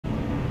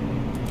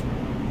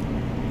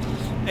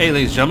Hey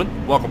ladies and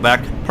gentlemen, welcome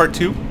back. Part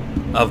 2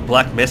 of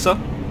Black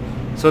Mesa.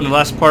 So in the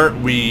last part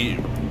we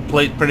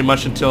played pretty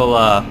much until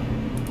like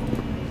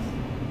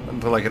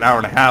an hour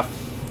and a half.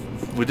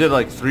 We did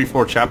like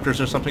 3-4 chapters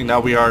or something. Now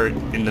we are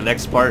in the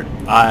next part.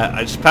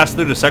 I just passed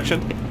through the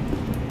section.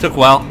 Took a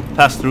while,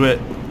 passed through it.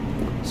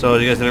 So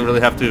you guys didn't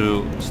really have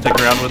to stick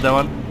around with that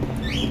one.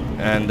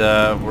 And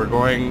we're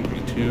going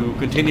to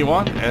continue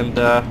on and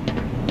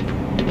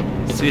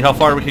see how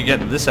far we can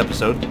get in this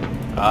episode.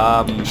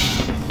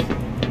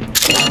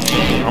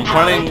 I'm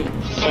planning.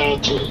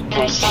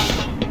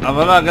 30%. I'm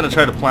not gonna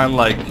try to plan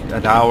like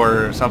an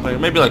hour or something.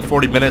 Maybe like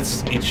 40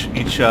 minutes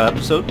each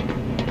episode.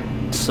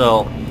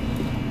 So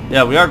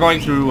yeah, we are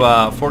going through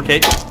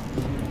 4K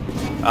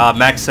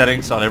max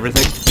settings on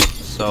everything.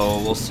 So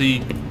we'll see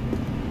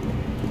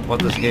what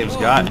this game's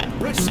got.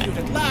 Rescued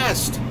at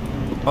last.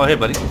 Oh hey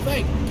buddy.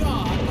 Thank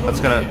God. That's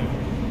gonna.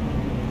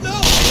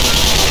 No.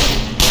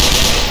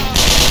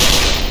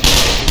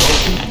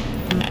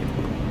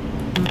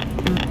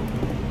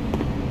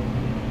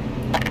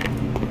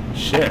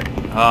 Shit.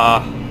 We're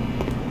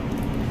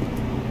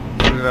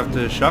gonna have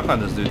to shotgun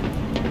this dude.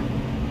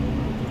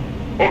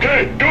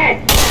 Okay, go!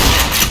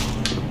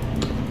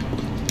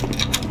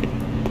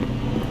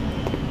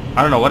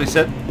 I don't know what he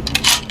said.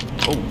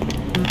 Oh.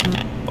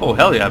 Oh,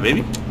 hell yeah,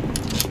 baby.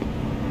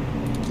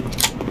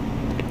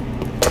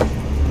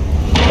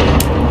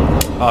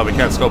 Oh, we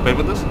can't scope in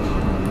with this?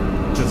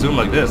 We can zoom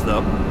like this,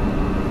 though.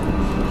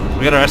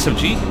 We got our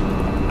SMG.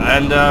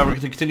 And we're going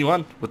to continue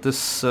on with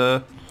this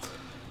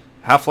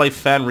Half-Life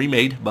fan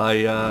remade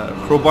by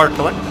Crowbar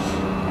Collect.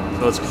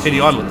 So let's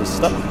continue on with this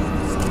stuff.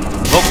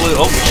 Hopefully,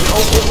 oh.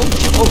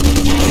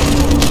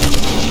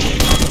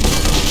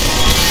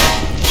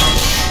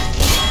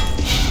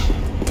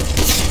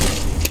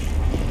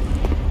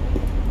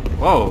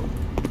 Whoa.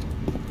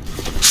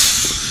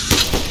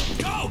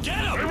 Go,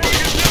 get him!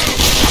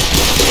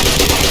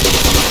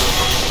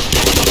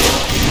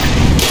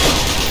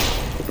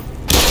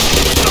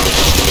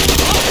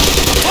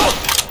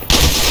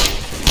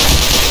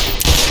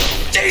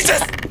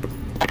 Jesus!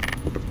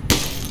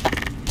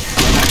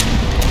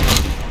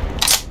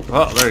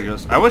 Oh, there he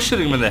goes. I was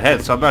shooting him in the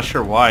head, so I'm not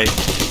sure why.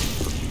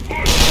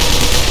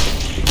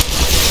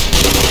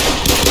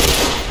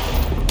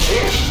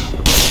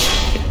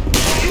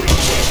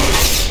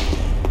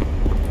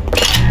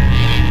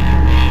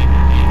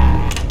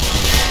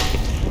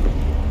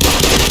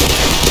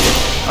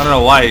 I don't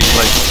know why he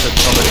like took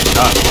so many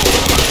shots.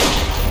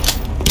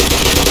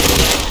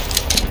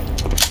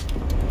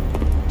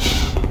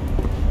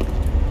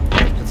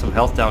 Get some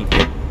health down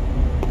here.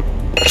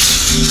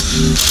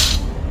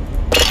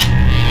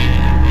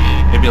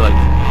 Maybe like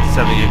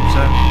 78%.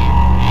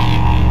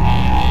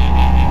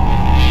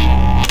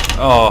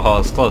 Oh,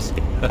 it's close.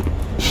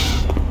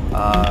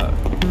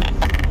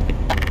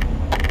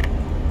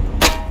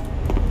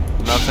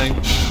 Nothing.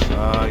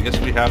 I guess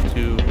we have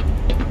to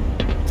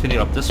continue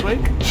up this way.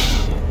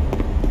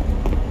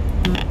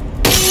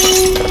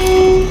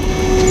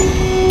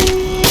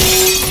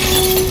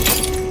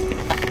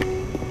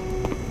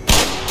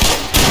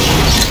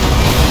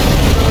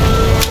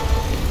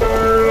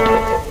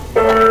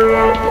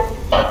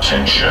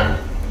 Attention.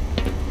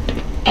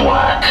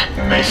 Black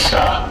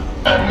Mesa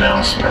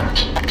announcement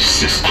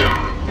system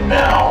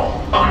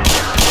now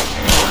under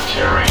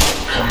military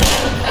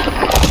command.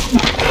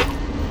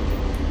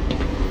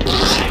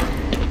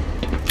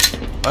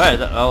 Alright,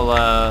 that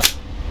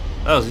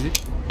was easy.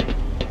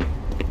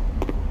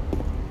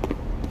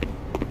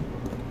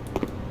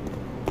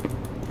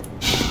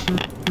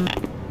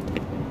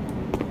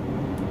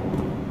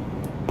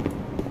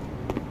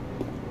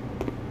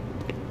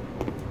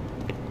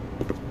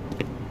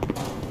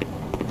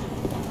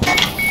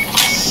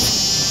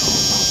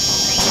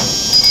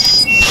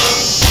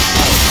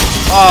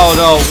 Oh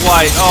no,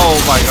 why? Oh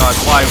my god,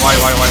 why?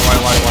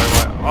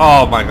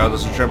 Oh my god,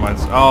 those are trip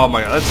mines. Oh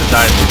my god, that's a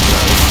dive.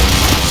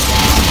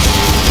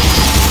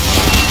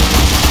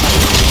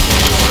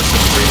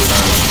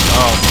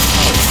 Oh.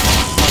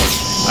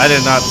 I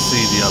did not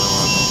see the other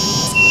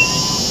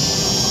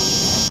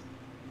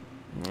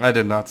one. I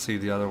did not see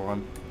the other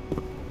one.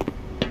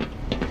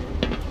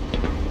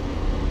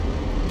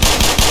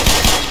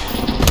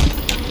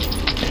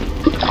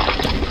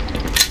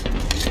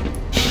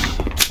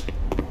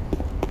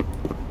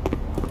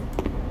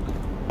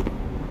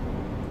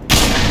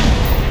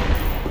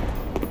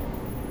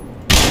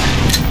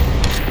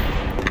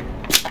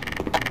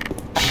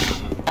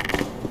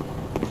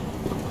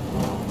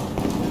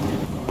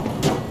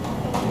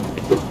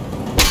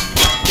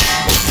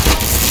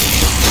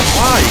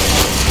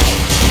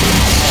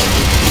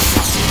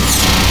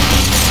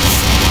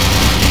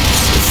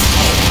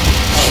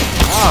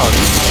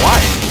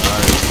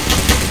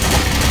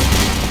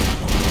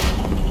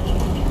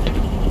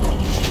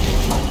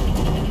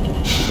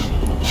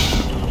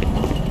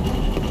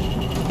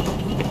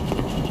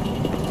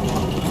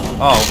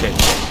 Oh, okay.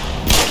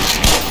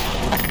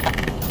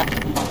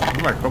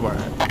 Where's my crowbar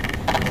at?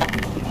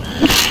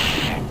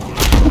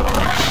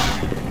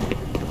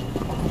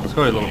 Let's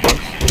go, you little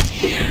bugs.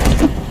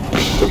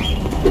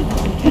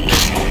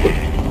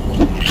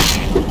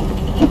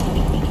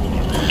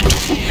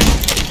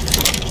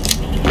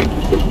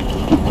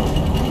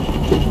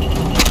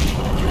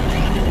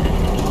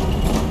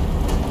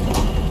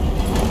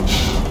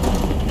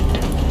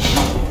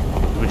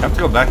 Have to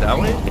go back that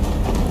way?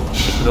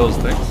 To those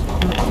things?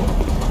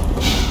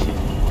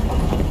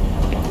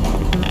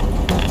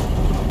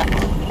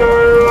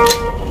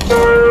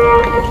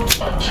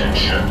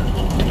 Attention.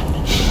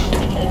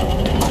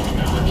 All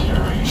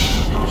military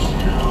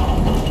personnel.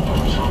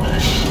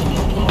 Atomic,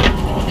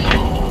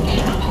 biological,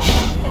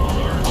 chemical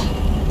alert.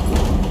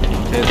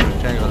 Okay, so we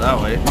can't go that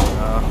way.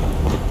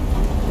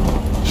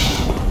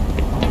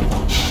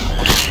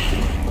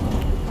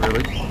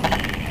 Really?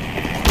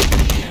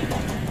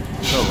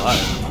 Still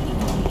alive.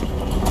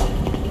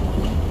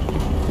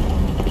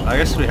 I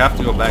guess we have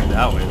to go back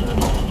that way then.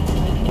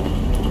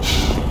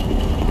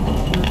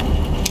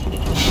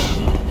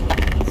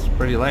 It's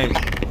pretty lame. And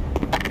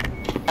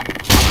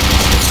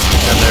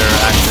they're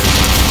active.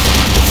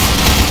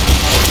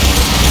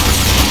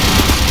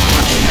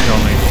 Kill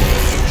me.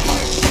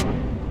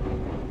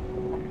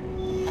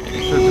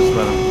 Should just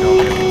let him kill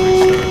me and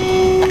restart.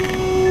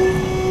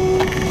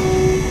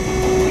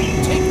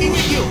 Take me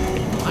with you.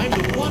 I'm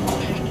the one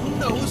man who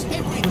knows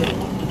everything.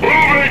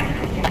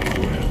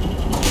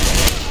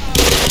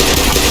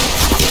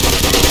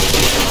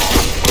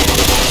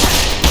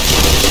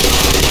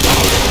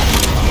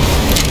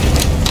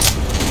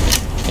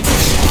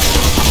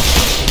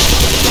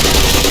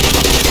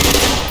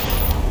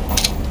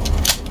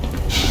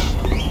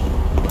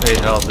 Hey,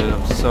 hell, dude,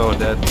 I'm so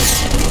dead.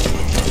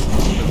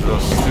 Because of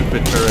those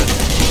stupid turrets.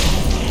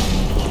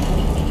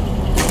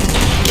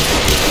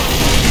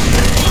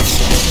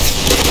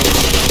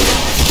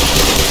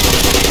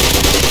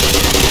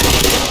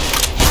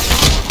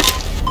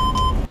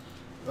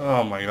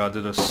 Oh my god,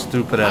 dude, those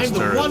stupid ass I'm the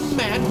turrets. one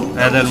man who knows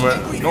And then we're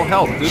everything. no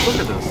health, dude. Look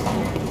at this.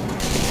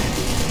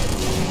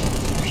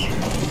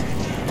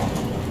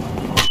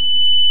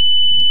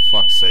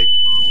 Fuck's sake.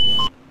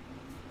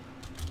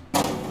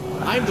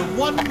 I'm the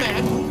one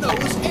man who knows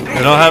everything.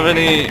 We don't have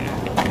any.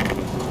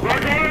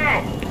 Back on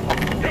out!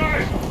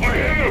 Guys, I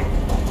hit him!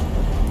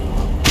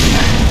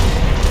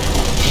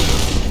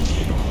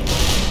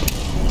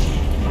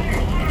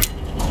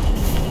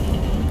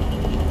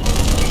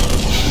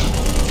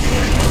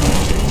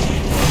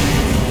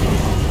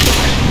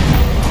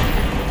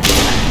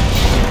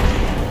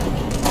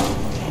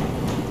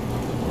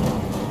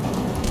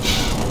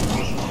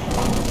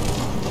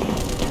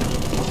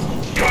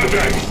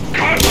 Contact!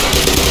 Contact!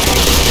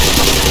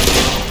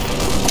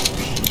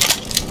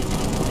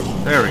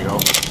 There we go.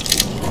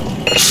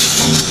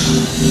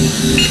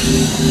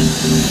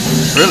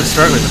 Really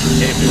struggling with this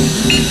game, dude.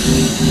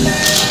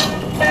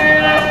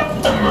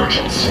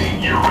 Emergency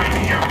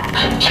uranium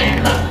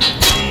containment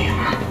team.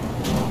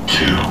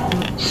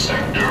 2,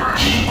 Sector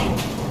D.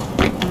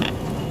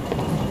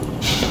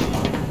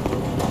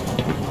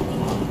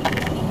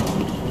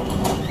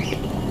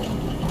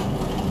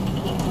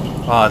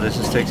 Ah, this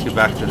just takes you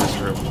back to this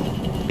room.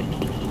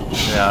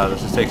 Yeah,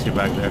 this just takes you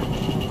back there.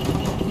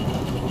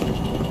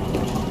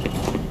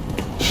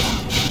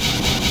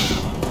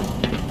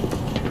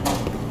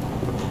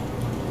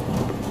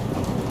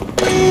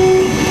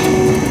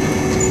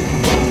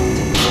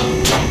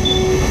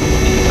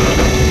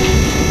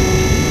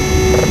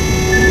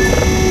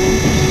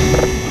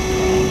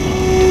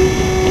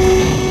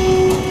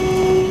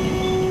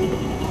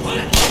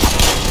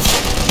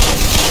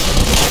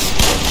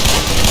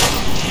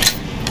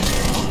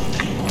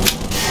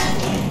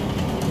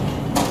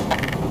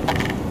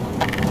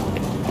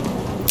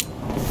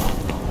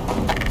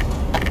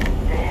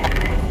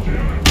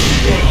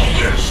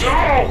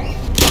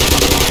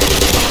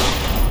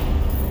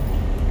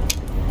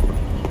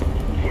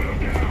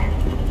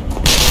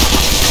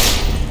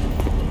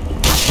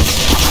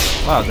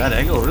 Wow, that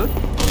angle, really?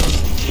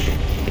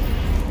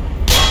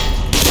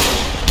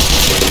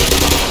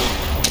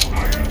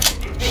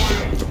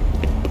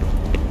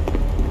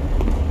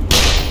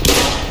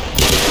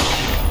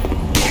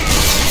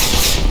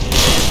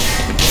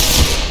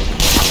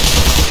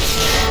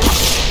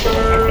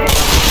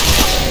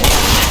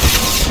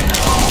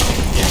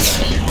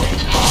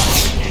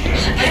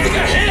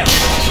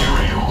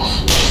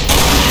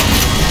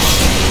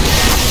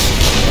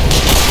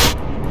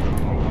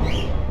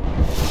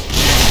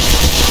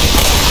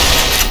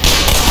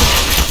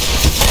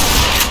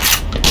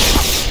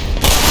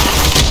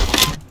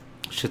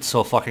 Shit's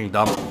so fucking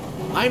dumb.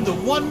 I'm the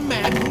one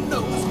man who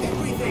knows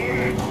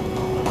everything.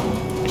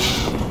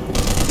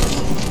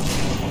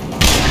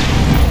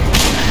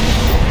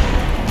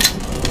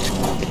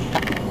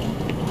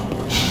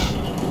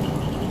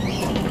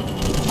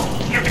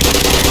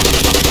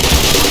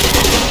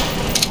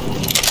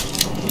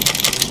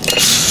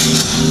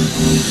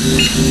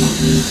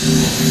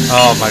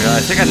 Oh my god,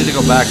 I think I need to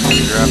go back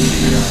and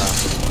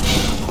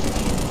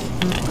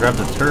grab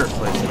the turret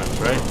placements,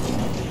 right?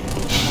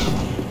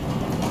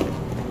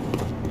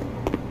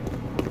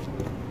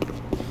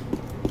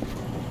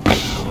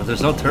 But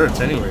there's no turrets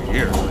anywhere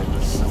here. Like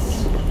this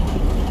is...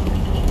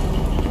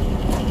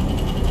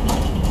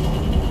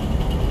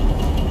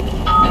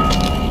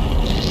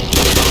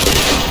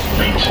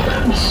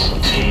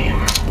 Maintenance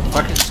team. If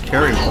I could just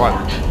carry one,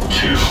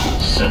 2,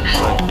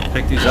 Central. like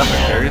pick these up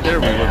and carry it there,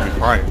 we would be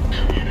fine.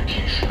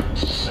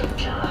 Communications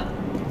Center.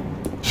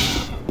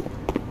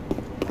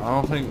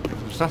 don't think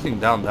there's nothing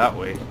down that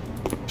way.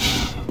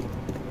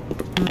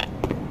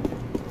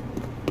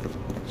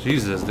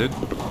 Jesus, dude.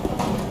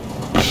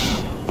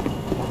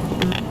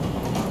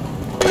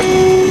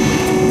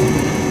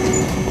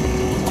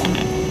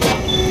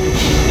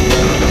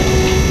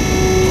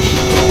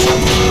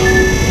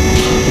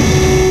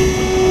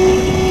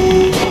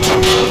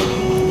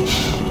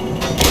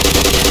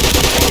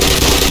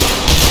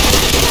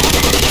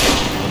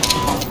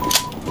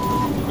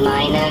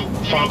 Minor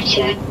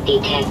fracture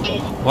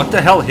detected. What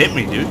the hell hit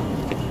me, dude?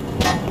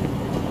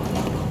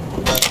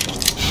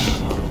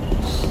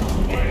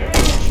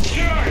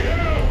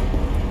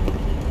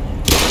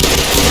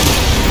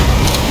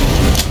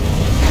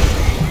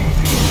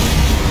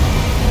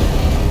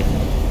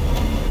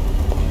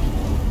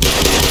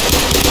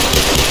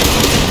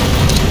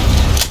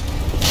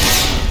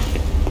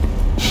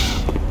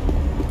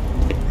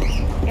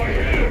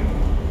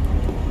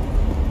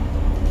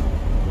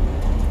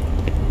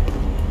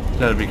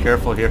 Gotta be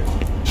careful here.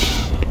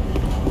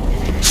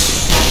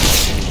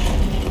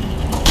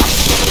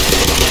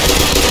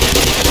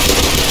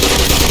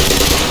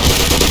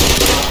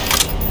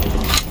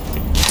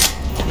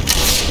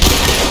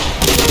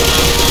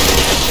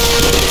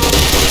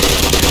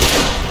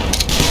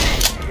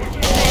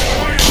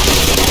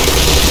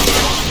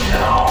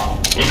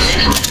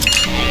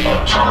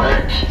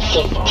 Atomic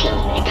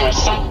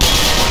 15%.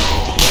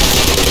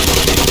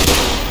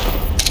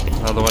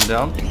 Another one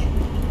down.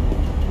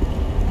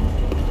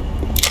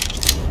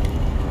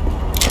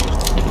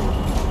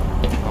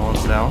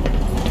 Down. Down.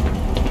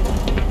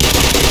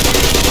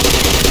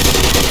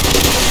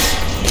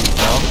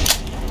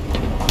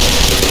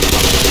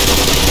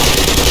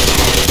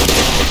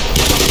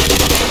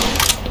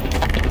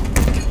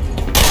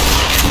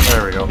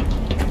 There we go.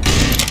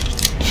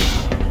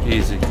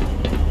 Easy.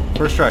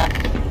 First try.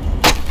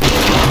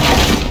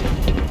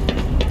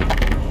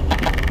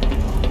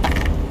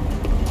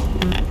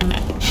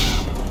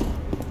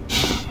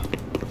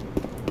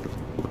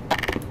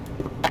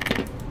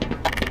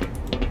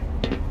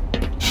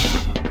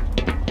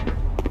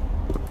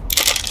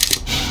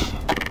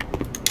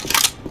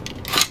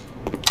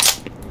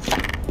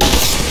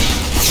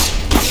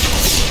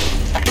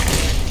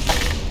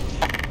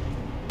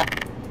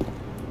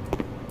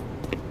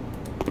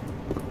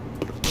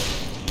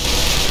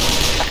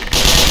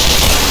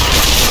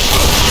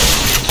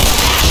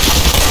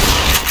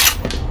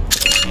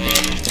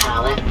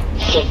 Power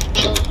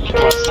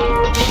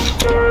 15%.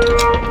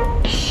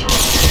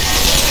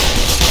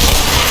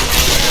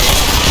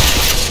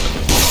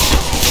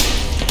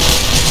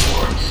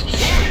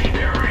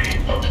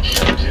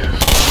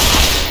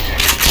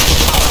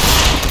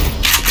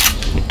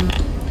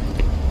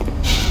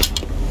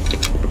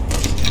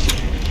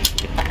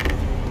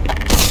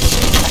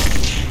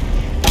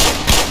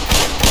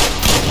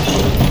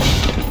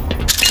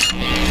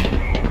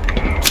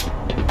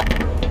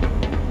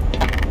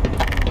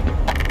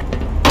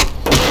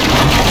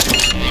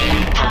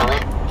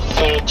 Power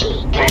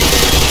 30%.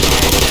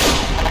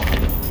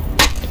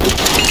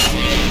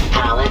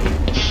 Power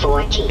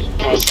 40%.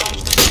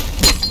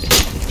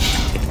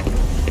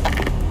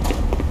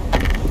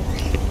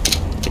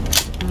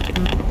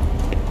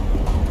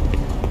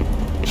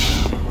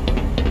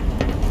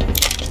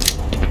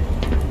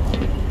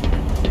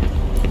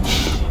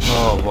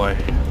 Oh boy.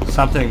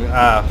 Something,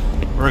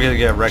 we're gonna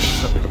get wrecked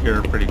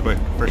here pretty quick,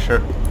 for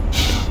sure.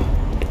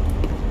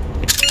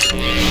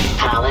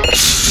 Power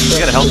You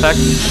got a health pack?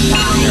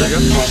 There we go.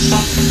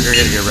 5%. You're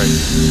gonna get wrecked.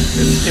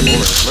 It's game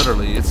over.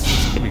 Literally, it's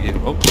gonna be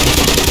game. Oh.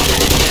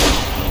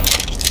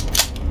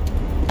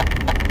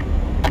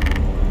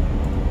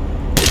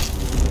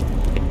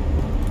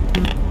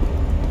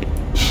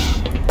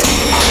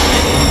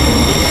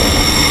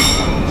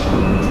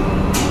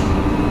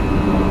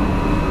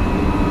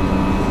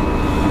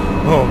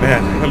 Oh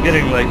man, I'm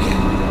getting like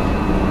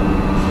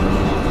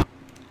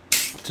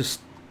just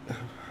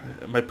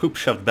my poop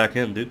shoved back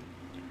in, dude.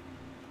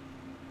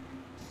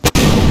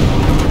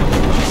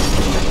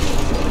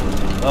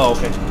 Oh,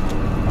 okay.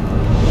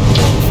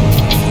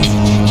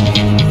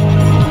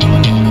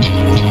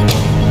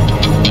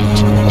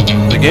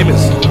 The game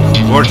is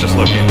gorgeous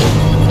looking.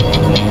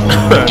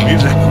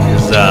 Music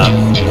is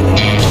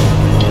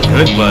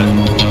good, but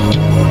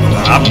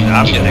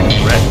I'm getting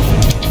wrecked.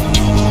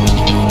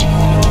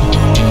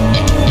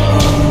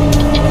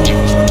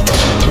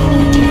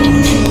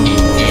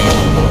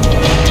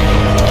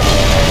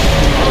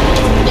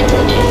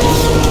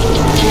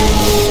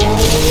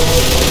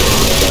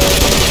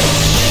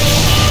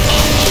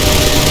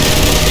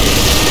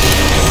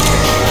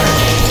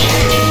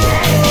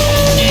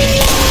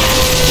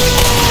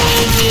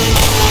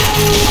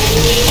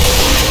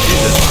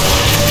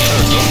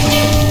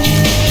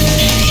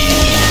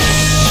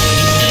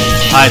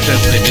 High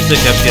intensity music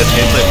FPS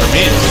gameplay for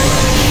me is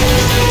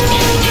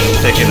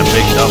taking a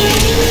big dump.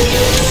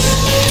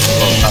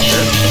 Well, top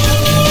there.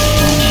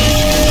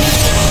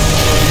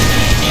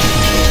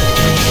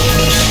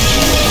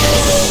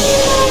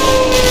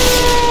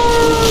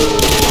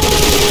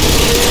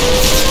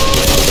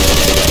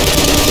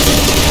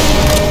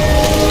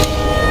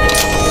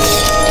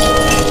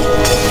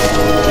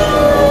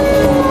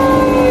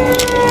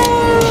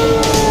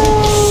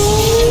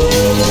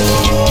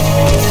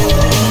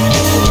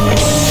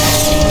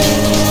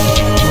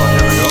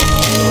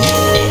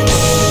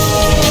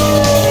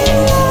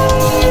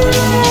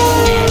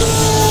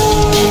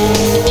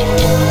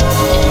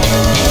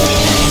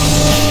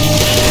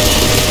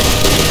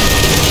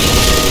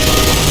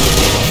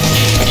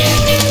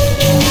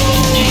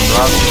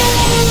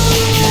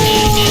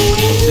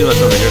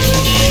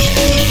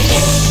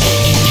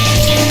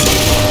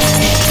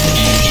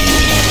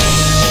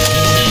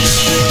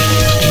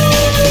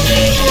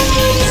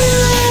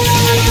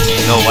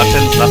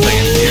 Nothing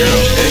in here,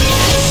 okay.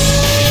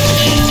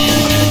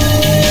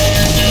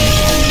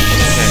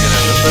 Can't get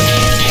in this way.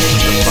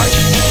 That's fine.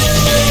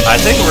 I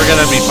think we're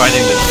gonna be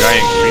fighting this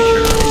giant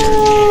creature right here.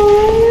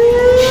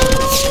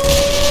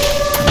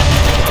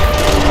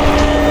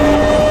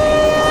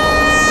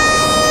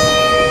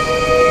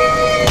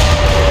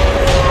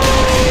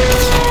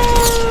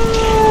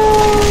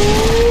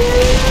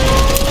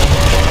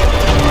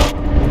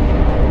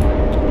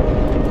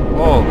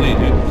 Holy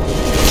dude.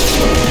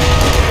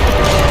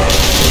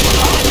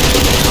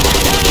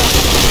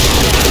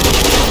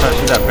 Try to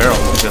shoot that barrel.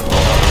 It's good.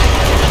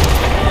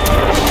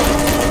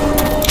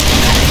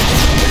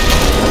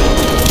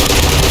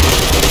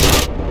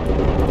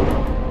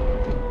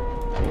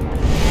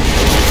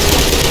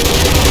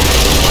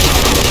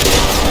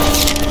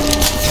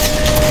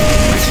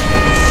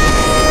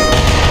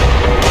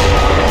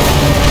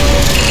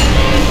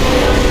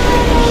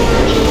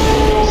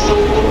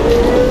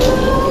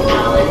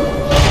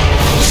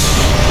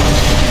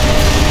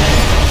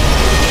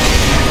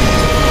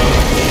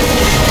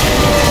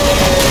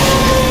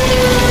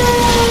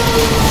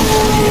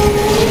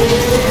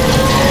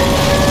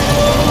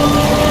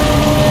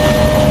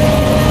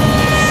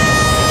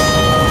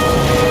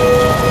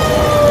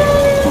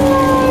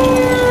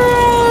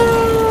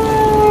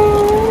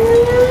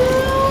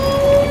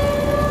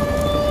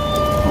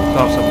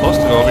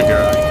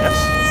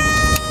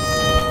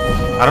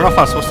 I don't know if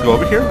I'm supposed to go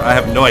over here. I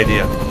have no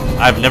idea.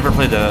 I've never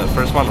played the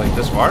first one like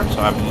this far,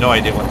 so I have no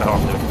idea what the hell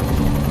I'm doing.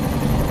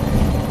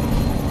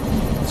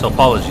 So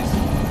apologies.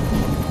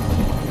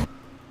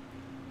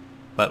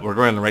 But we're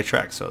going on the right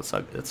track, so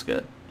it's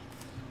good.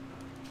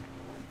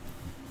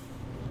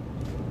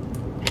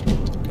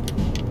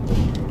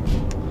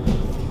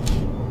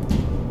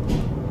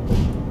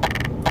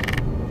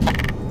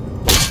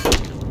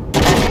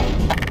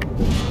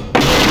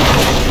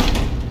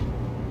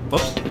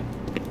 Whoops.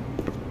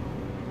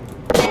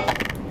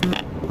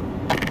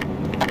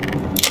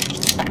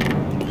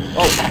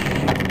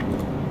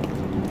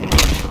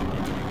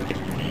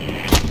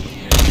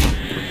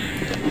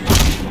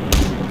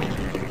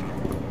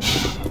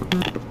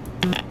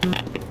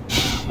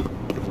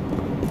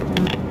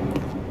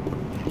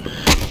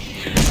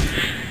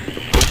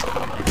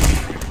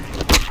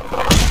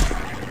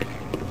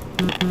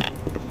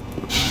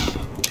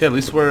 Okay, at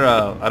least we're,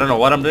 I don't know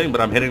what I'm doing, but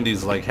I'm hitting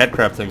these, like,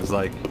 headcrab things,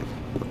 like,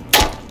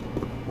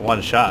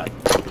 one shot.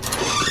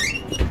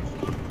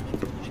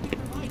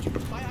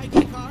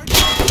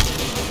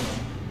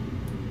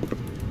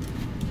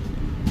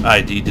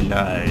 ID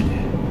denied.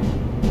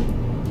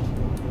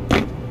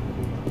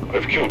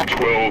 I've killed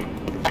 12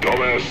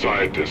 dumbass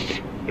scientists,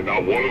 and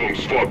not one of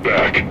them's fought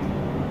back.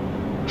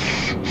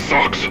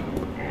 Sucks.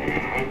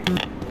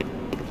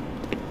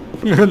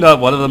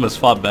 Not one of them has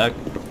fought back.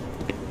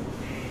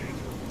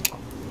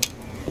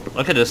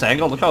 Look at this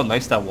angle. Look how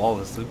nice that wall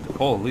is.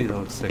 Holy, that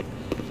looks sick.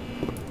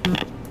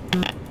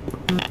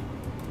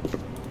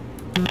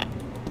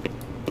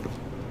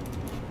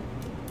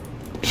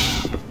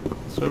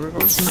 So we're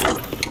going?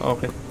 Oh,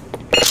 okay.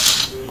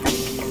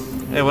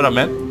 Hey, what up,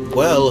 man?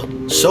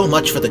 Well, so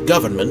much for the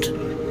government.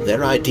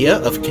 Their idea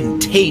of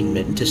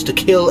containment is to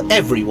kill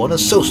everyone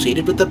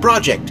associated with the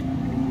project.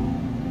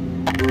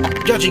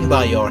 Judging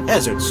by your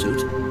hazard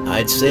suit,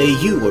 I'd say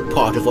you were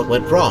part of what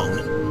went wrong.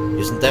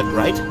 Isn't that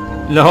right?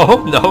 No,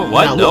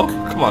 what? Now No? look,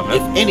 Come on, man.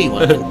 if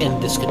anyone can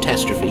end this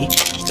catastrophe,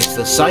 it's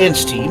the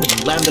science team in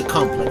the Lambda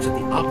complex at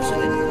the opposite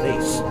end of the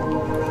base.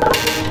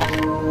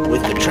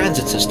 With the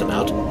transit system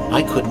out,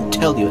 I couldn't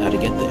tell you how to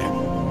get there.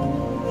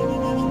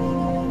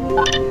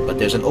 But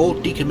there's an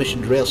old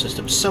decommissioned rail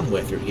system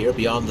somewhere through here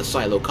beyond the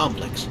silo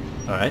complex.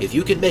 Alright. If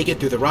you can make it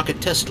through the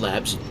rocket test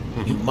labs,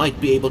 you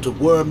might be able to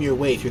worm your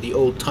way through the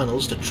old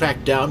tunnels to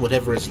track down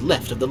whatever is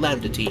left of the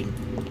Lambda team.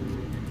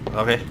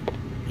 Okay.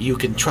 You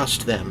can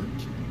trust them.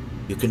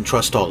 You can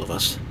trust all of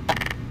us.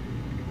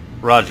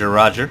 Roger,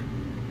 roger.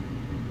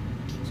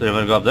 So you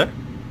want to go up there?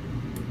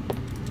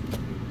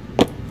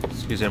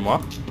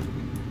 Excusez-moi.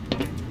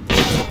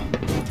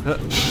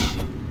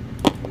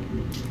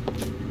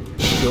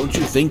 Don't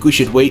you think we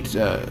should wait,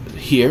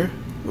 here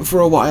for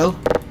a while?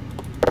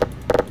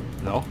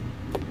 No.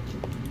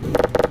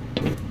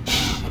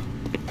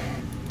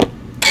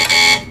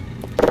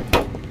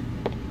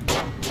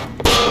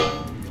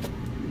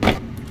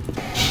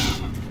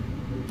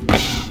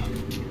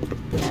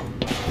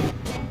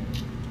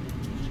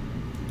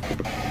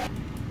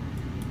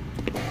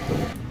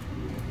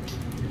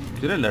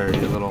 Get in there,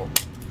 you little...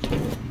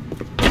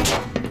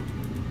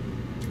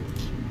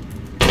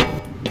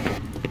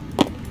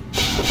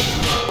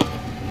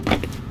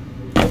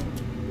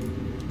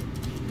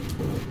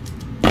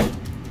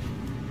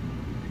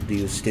 Do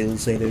you still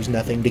say there's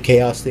nothing to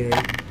chaos theory?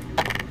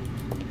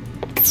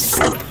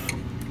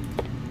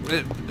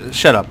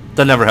 Shut up.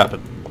 That never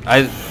happened.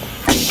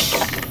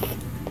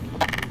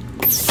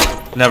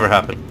 Never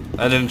happened.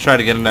 I didn't try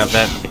to get in that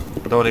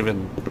vent. Don't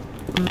even,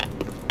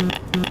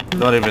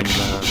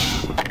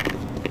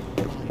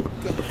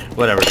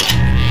 whatever.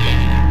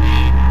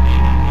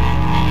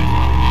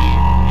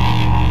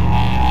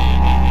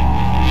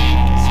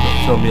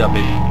 So Fill me up,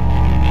 baby.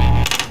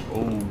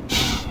 Oh.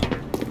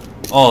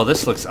 Oh,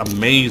 this looks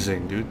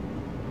amazing, dude.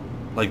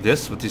 Like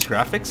this, with these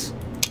graphics?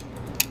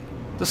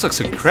 This looks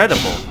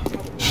incredible.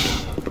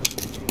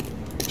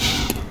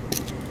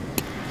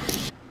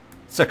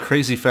 It's a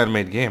crazy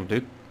fan-made game,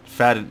 dude.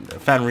 Fan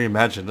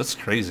reimagined. That's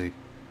crazy.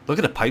 Look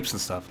at the pipes and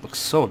stuff. Looks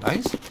so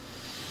nice.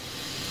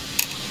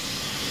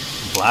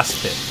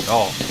 Blast pit.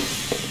 Oh.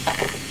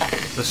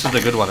 This is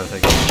the good one, I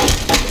think.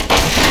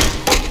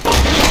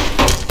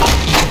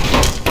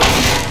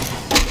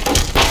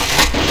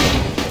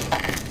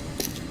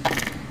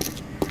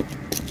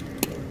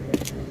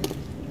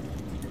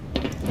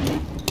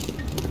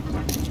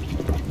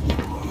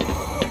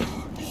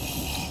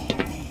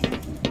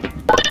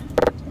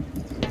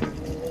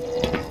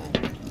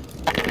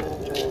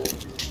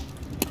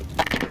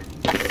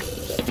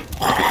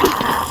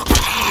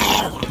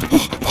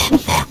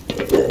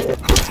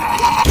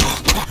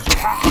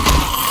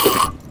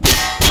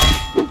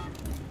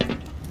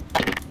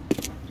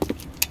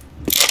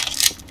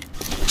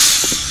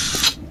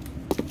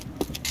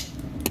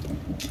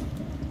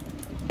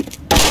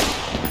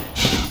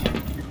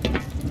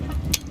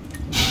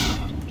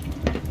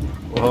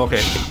 Oh,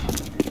 okay.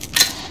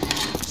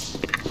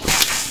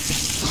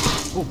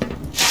 Ooh.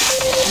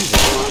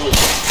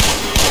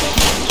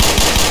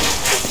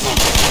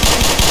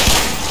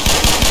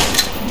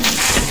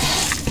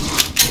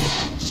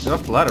 Get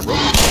off the ladder, bro.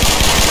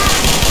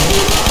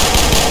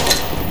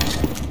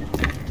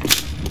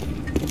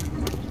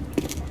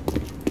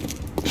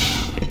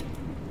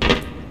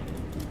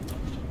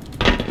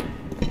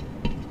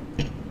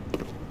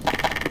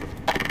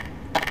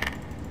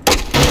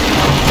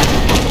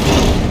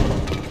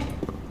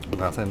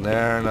 Nothing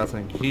there,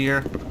 nothing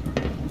here.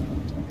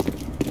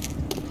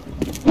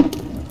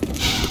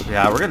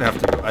 Yeah, we're gonna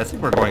have to. I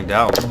think we're going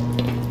down.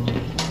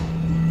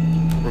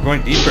 We're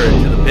going deeper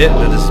into the pit,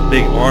 and then this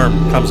big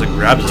arm comes and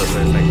grabs us,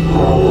 I think.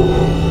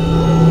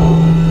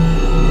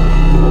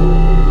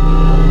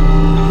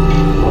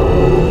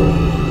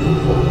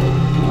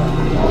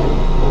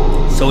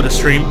 Soda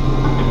stream.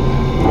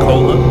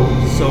 Cola.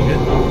 So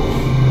good.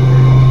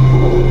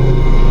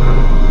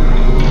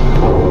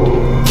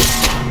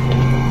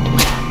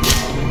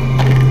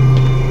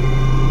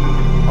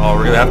 Oh,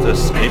 we're gonna have to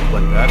escape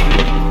like that,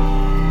 dude.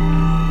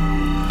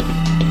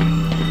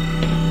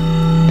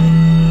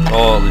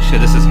 Holy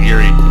shit, this is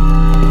eerie.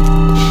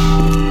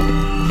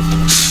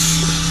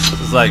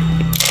 This is like...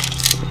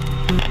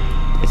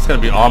 It's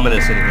gonna be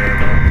ominous in here.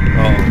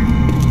 Oh.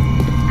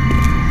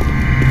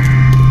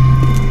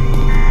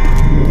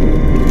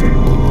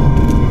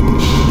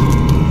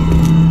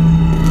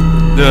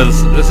 Dude,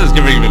 this is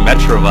giving me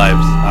Metro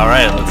vibes.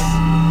 Alright, let's...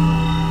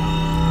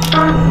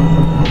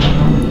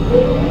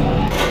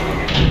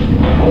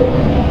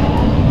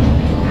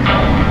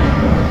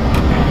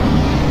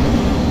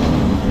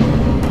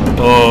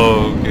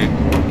 Oh, okay.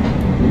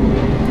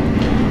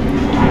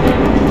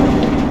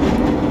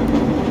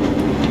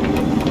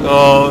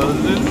 Oh,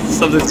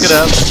 something's gonna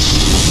happen.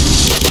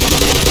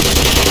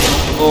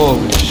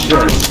 Holy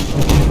shit.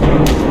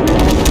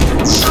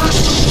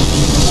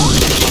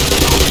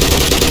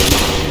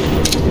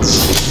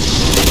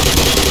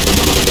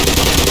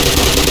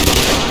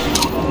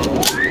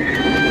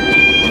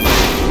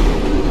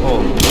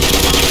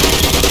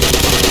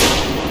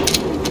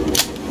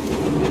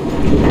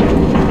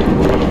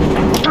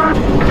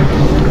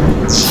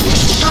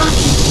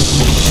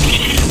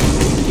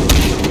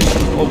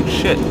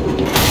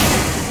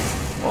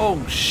 Oh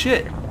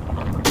shit.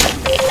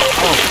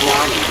 Oh,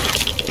 warning.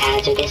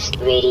 Hazardous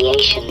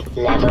radiation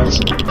levels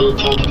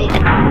detected.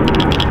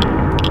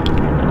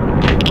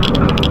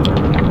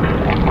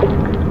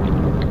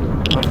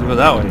 I'll have to go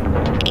that way.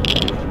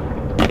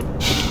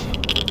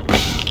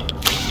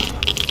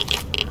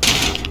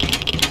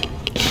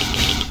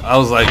 I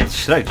was like,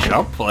 should I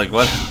jump? Like,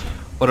 what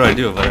do I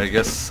do? But I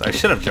guess I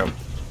should have jumped.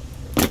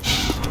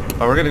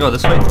 Oh, we're gonna go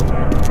this way?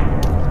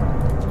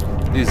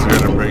 These are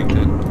gonna break,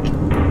 dude.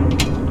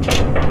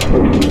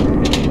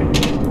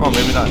 Oh,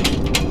 maybe not.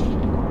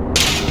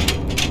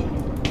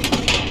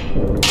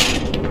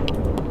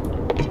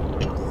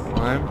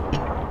 Climb.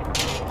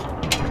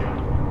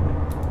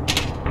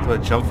 Do I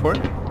jump for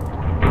it?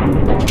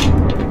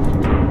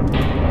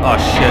 Oh,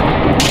 shit.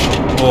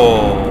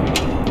 Oh.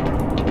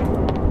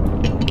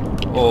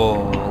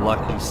 Oh,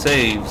 lucky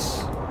saves.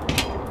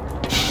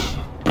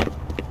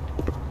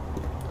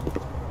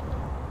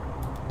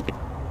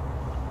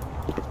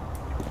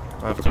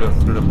 I have to go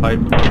through the pipe.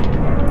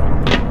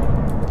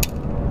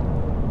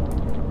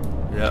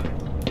 Yep.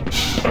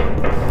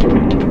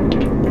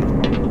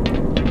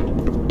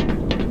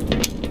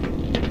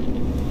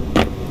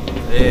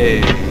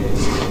 Hey.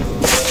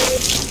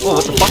 Oh,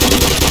 what the fuck?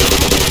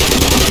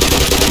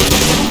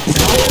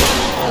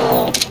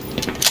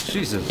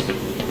 Jesus.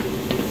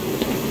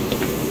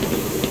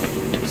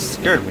 It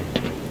scared me.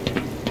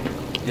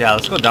 Yeah,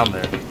 let's go down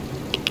there.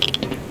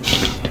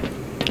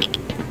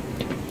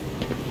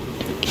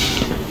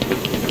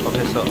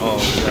 Okay, so, oh,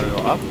 we gotta go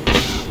up.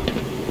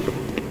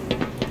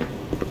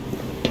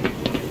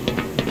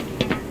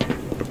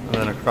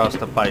 across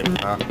the pipe,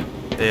 huh?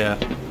 Yeah.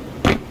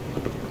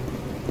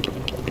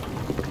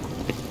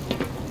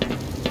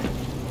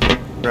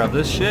 Grab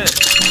this shit.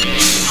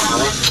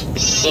 Power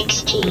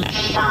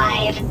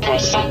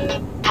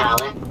 65%.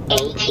 Power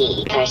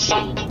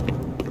 80%.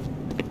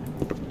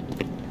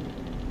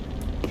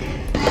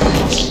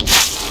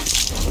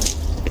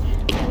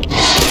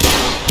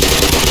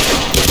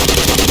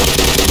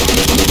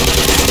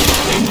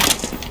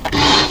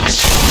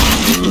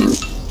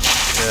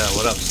 Yeah,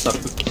 what up,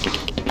 sucker?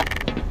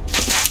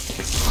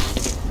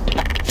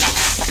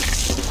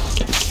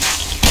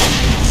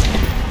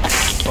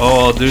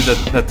 Oh, dude,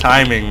 the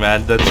timing,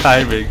 man. The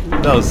timing.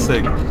 That was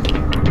sick.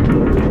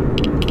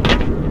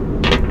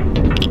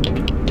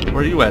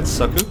 Where you at,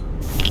 sucker?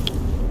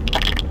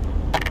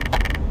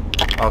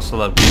 Also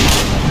love you.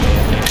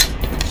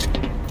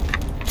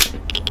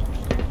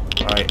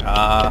 Alright,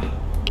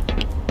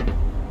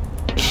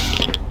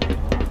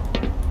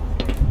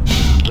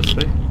 this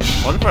way?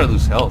 What if I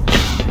lose health?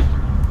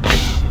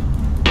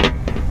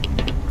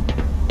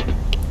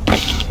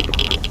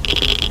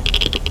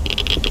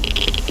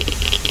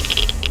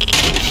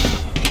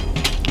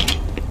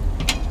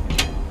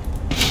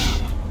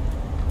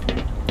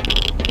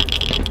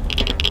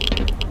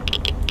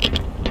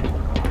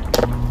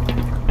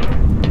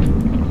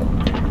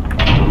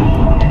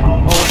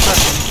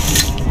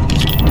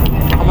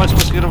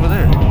 Get over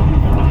there.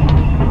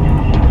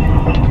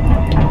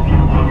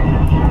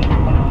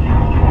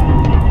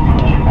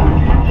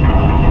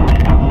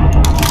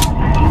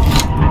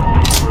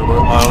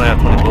 I only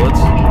have 20 bullets.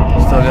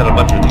 Still got a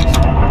bunch of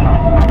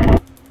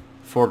these.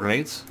 4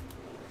 grenades.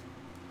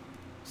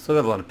 Still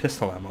got a lot of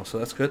pistol ammo, so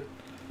that's good.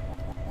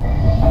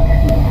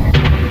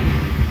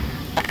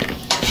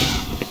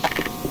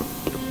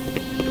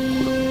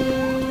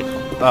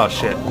 Oh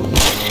shit.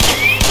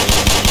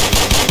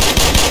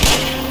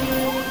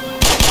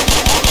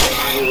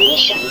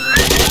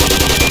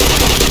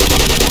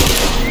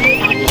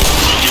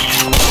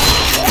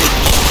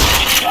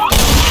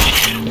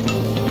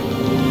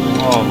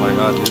 Oh my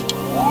god, dude.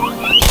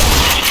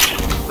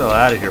 Still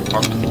out of here,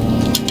 punk.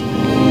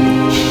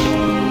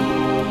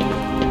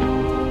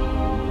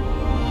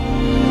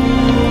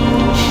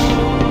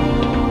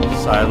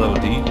 Silo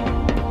D.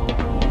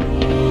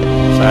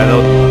 Silo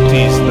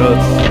D's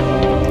nuts.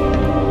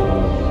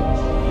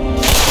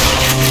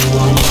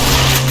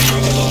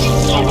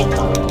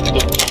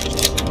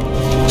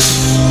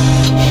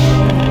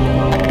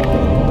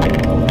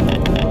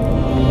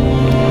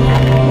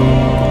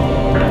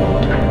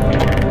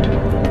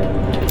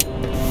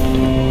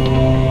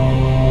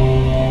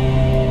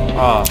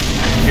 Oh,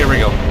 here we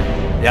go.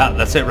 Yeah,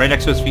 that's it, right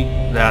next to his feet.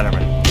 Nah, never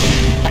mind.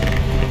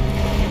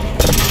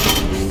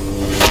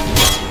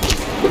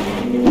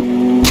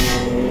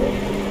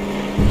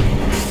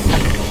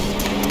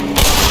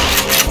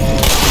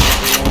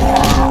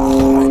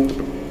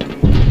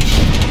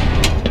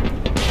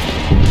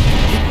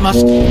 It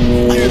must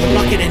fire the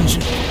rocket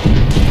engine.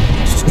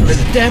 Destroy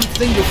the damn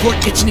thing before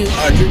it gets any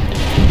larger.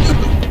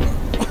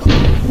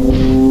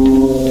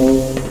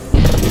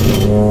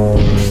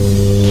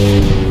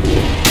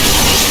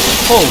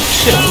 Holy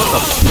shit, what the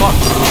fuck?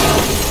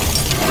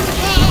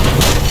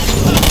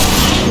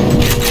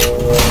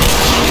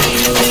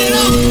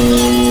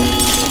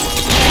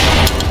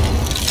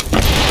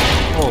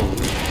 Oh.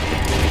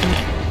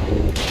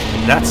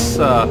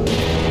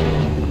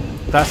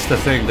 That's the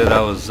thing that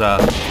I was, I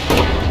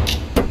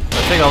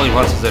think all he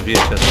wants is a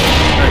VHS.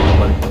 There you go,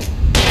 buddy.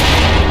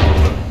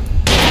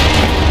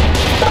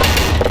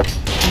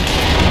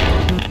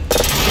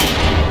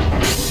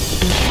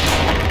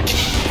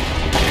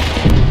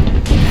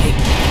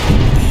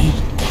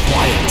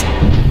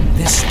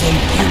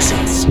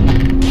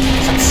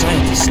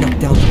 Snuck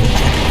down to the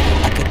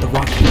generator to get the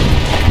rocket.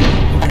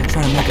 We're gonna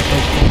try and make a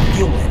break for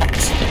fuel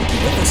engines.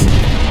 With us?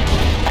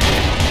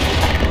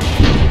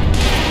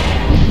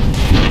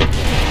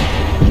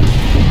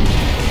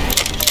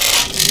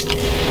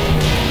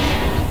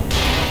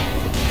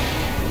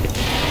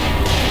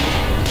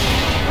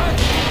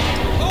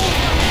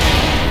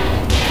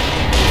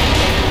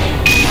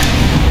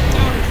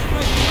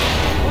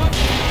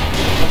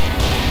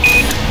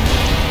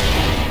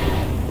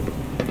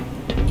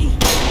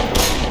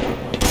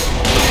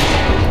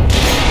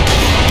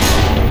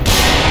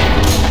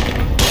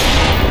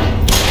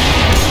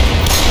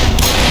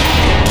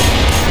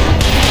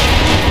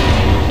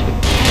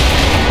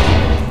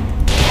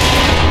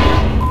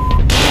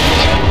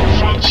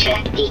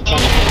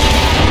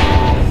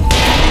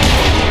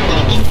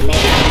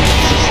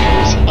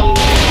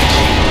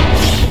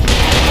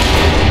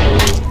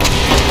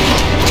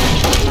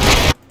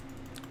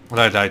 When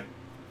I died.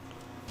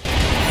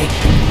 Hey,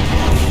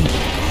 be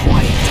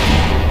quiet.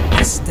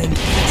 This thing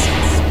hits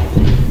us.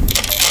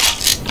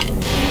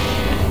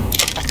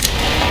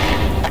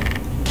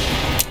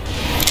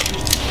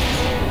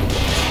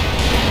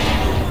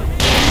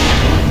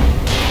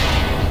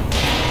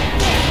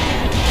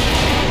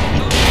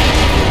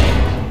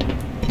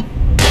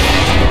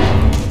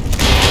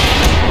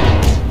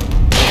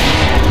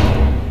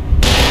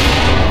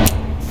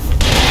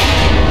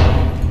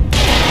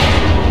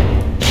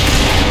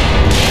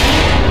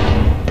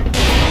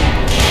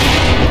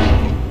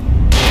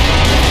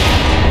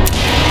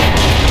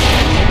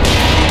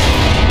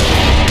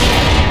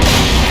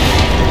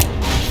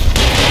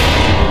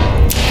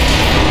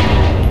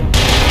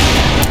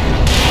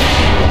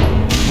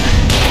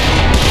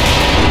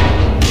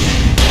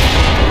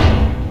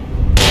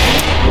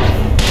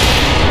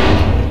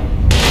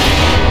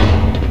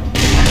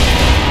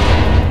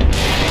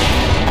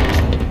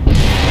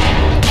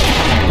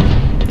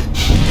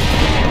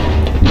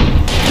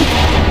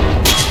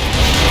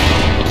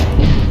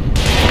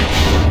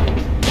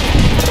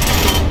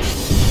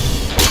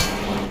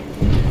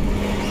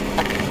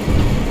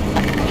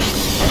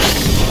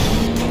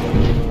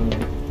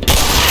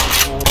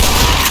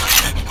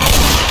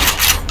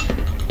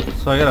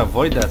 So I gotta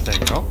avoid that thing,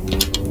 no?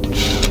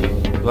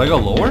 Do I go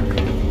lower?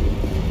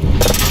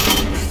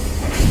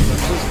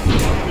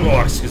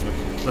 Oh, excuse me.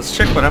 Let's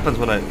check what happens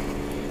when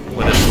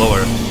it's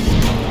lower.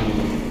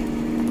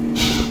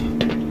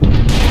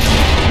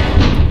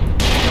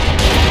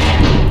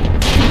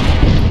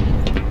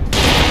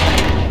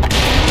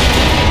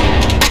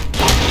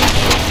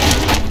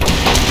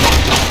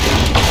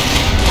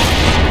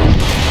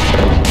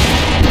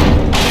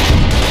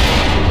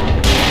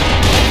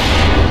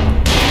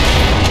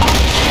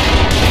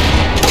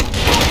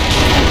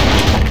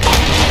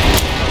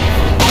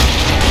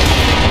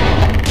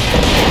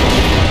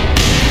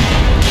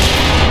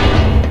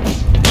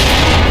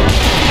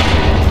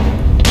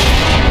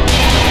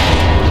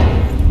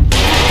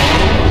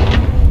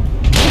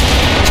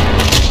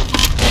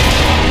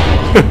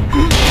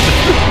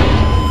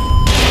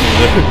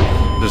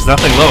 There's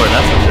nothing lower,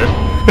 that's for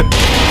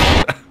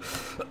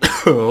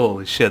sure.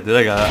 Holy shit, dude,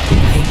 I got that.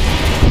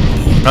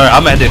 Alright,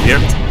 I'm ending here.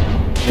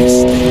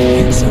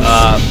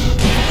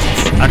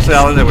 Actually,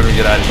 I'll end it when we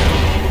get out of here.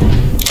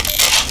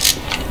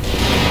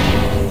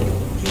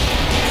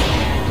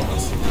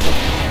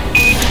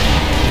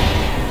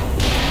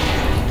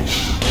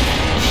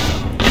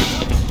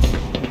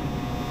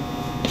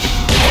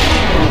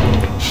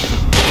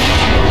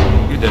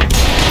 You did.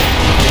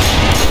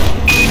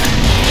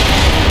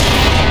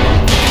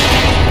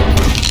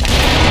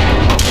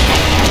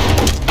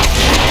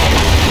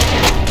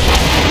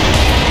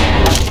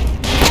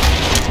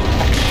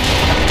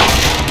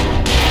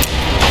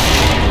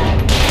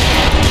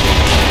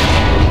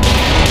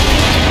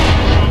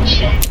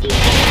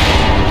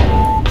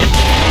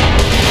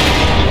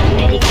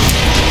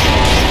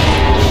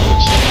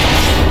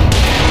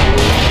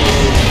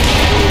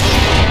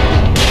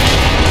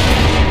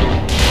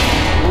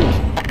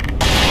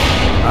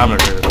 I'm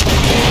gonna do it.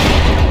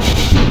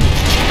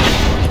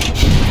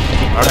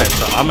 Alright,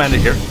 so I'm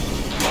ending here.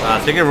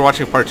 Thank you for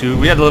watching part 2.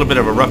 We had a little bit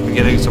of a rough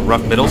beginning, some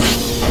rough middles,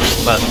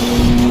 but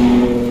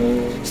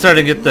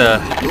starting to get the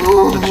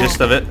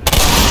gist of it.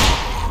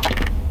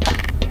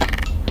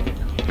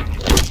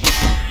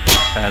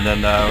 And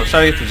then we're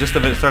starting to get the gist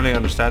of it, starting to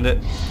understand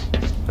it.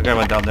 The guy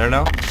went down there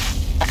now.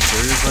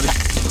 Serious, buddy?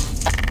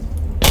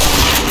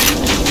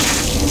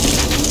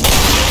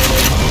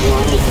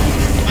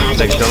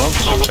 Thanks, Dylan.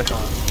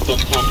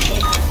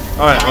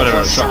 Alright,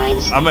 whatever. So,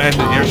 I'm gonna end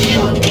it here.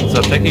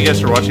 So thank you guys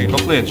for watching.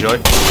 Hopefully you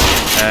enjoyed.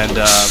 And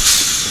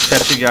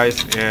catch you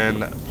guys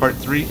in part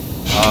 3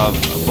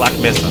 of Black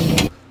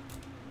Mesa.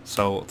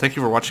 So thank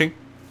you for watching.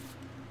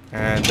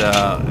 And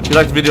if you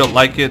liked the video,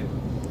 like it,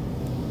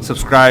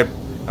 subscribe.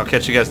 I'll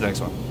catch you guys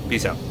next one.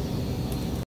 Peace out.